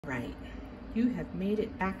Right. You have made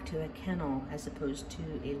it back to a kennel as opposed to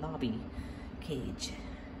a lobby cage.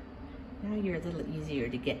 Now you're a little easier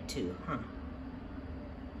to get to, huh?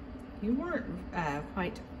 You weren't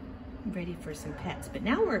quite ready for some pets, but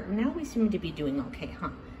now we seem to be doing okay, huh?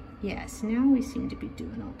 Yes, now we seem to be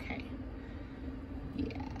doing okay.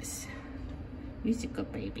 Yes. You're a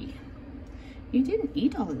good baby. You didn't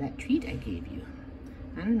eat all of that treat I gave you.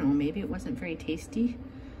 I don't know, maybe it wasn't very tasty.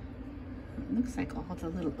 It looks like all the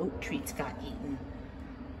little oat treats got eaten.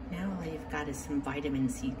 Now all you've got is some vitamin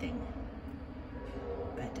C thing.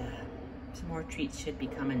 But some more treats should be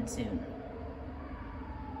coming soon.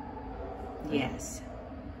 Yes.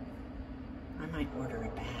 I might order a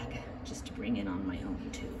bag just to bring in on my own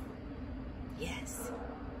too. Yes.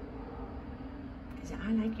 Because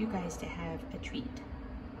I like you guys to have a treat.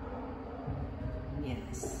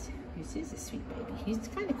 Yes. This is a sweet baby. He's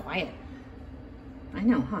kind of quiet. I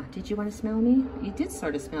know, huh? Did you want to smell me? You did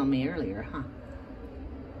sort of smell me earlier, huh?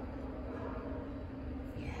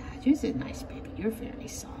 Yeah, you're a nice baby. You're very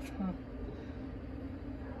soft, huh?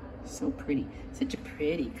 So pretty. Such a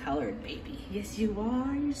pretty colored baby. Yes, you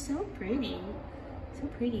are. You're so pretty. So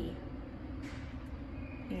pretty.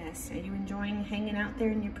 Yes, are you enjoying hanging out there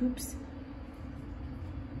in your poops?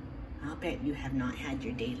 I'll bet you have not had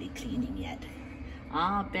your daily cleaning yet.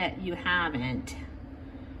 I'll bet you haven't.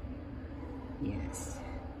 Yes.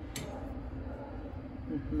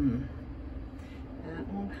 That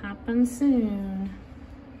won't happen soon.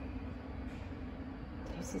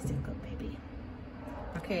 This is a good baby.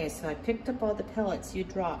 Okay, so I picked up all the pellets you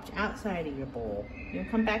dropped outside of your bowl. You want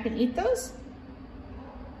to come back and eat those?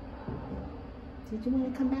 Did you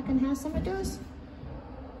want to come back and have some of those?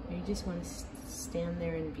 Or you just want to stand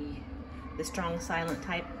there and be the strong, silent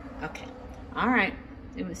type? Okay. All right.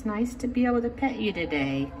 It was nice to be able to pet you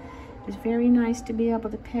today. It was very nice to be able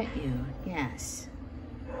to pet you. Yes.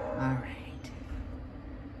 All right.